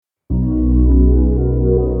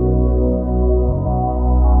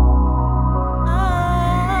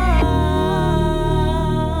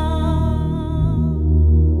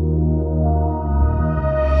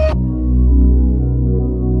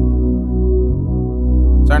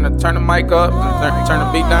Turn the mic up. Turn the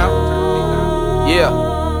beat down. Yeah.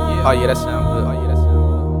 Oh yeah, that sound good.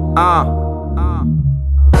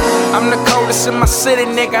 I'm the coldest in my city,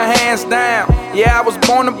 nigga, hands down. Yeah, I was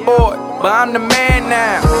born a boy, but I'm the man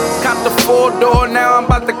now. Cop the 4-door, now I'm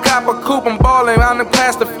about to cop a coupe. I'm ballin', I'm done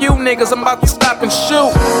past a few niggas, I'm about to stop and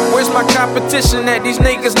shoot. Where's my competition at? These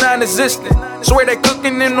niggas non-existent. Swear they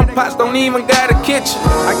cooking in them pots, don't even got a kitchen.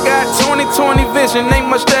 I got 20/20 vision, ain't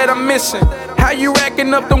much that I'm missing. How you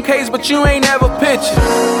racking up them K's, but you ain't ever pitching?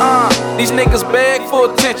 These niggas beg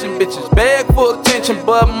for attention, bitches beg for attention,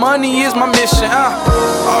 but money is my mission.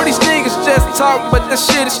 All these niggas just talk, but that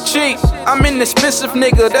shit is cheap. I'm an expensive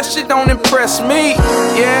nigga, that shit don't impress me.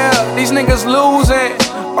 Yeah, these niggas losing.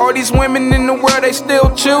 All these women in the world, they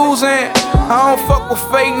still choosing. I don't fuck with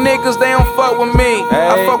fake niggas, they don't fuck with me.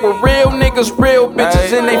 I fuck with real niggas, real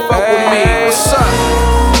bitches, and they fuck with me. What's up?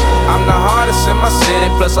 I'm the hardest in my city,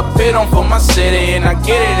 plus I pit on for my city, and I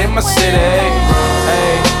get it in my city.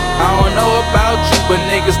 Hey, I don't know about you, but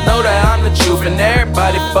niggas know that I'm the truth, and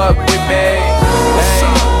everybody fuck with me. Hey,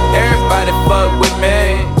 everybody fuck with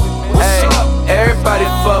me. Hey, everybody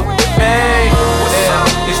fuck with me. Yeah,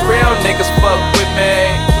 these real niggas fuck with me.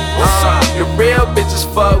 The real bitches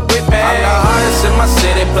fuck with me. I'm the hardest in my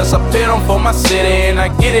city, plus I pit on for my city, and I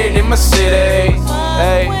get it in my city.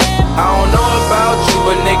 Hey, I don't know about you,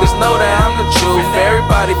 but niggas know that I'm the truth.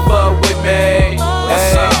 Everybody fuck with me.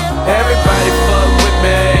 Hey, everybody fuck with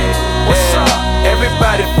me. Yeah,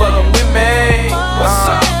 everybody fuck with me.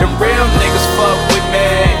 The real niggas fuck with me.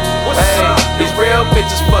 Hey, these real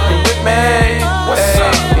bitches fucking with me.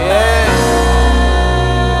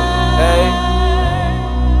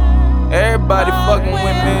 Everybody fucking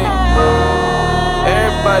with me.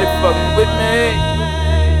 Everybody fucking with me.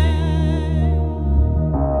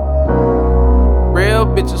 Real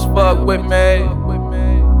bitches fuck with me.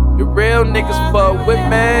 The real niggas fuck with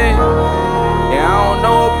me. Yeah, I don't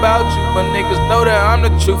know about you, but niggas know that I'm the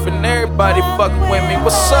truth, and everybody fucking with me.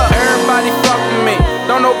 What's up? Everybody fuck with me.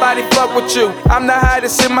 Don't nobody fuck with you. I'm the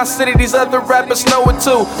hottest in my city, these other rappers know it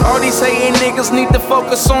too. All these hating niggas need to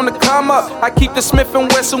focus on the come up. I keep the Smith &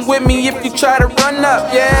 Wesson with me if you try to run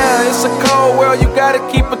up. Yeah, it's a cold world, you gotta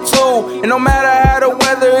keep a tool. And no matter how the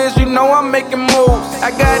weather is, you know I'm making moves.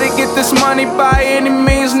 I gotta get this money by any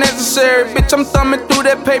means necessary. Bitch, I'm thumbing through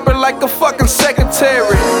that paper like a fucking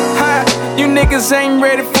secretary. Ha, you niggas ain't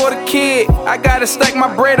ready for the kid. I gotta stack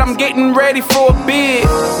my bread, I'm getting ready for a bid.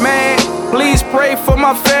 Man, please pray for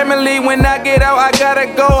my family. When I get out, I gotta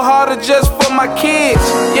go harder just for my kids.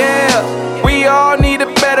 Yeah, we all need a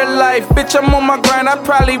better life. Bitch, I'm on my grind, I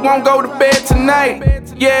probably won't go to bed tonight.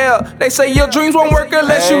 Yeah, they say your dreams won't work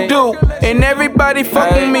unless you do. And everybody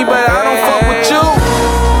fuck with me, but I don't fuck with you.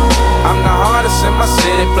 I'm the hardest in my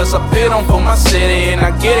city, plus I pit on for my city, and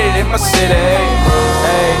I get it in my city.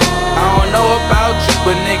 Hey, I don't know about you,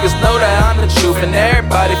 but niggas know that I'm the truth, and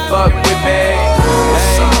everybody fuck with me.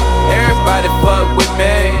 Hey, everybody fuck with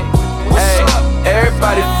me. Hey,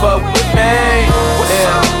 everybody fuck with me.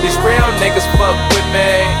 Yeah, these real niggas fuck with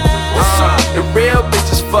me. The real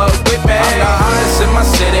bitches fuck with me. I'm the hardest in my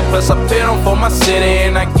city, plus I pit on for my city,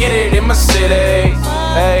 and I get it in my city.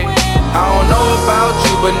 Hey, I don't know about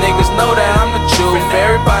you, but niggas know that I'm the truth, and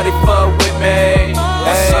everybody fuck with me.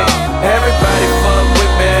 Hey, everybody fuck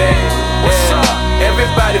with me. Yeah,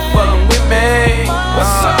 everybody fucking with me.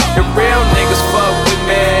 The real niggas fuck with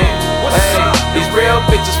me. Hey, these real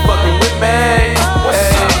bitches fucking with me.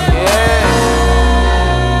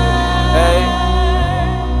 Hey,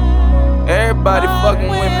 everybody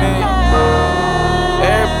fucking with me.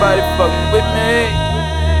 Everybody fucking with me.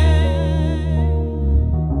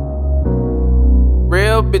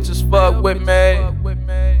 Real bitches fuck with me.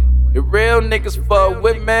 The real niggas fuck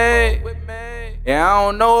with me. Yeah, I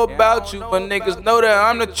don't know about you, but niggas know that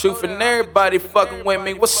I'm the truth, and everybody fucking with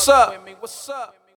me. What's up?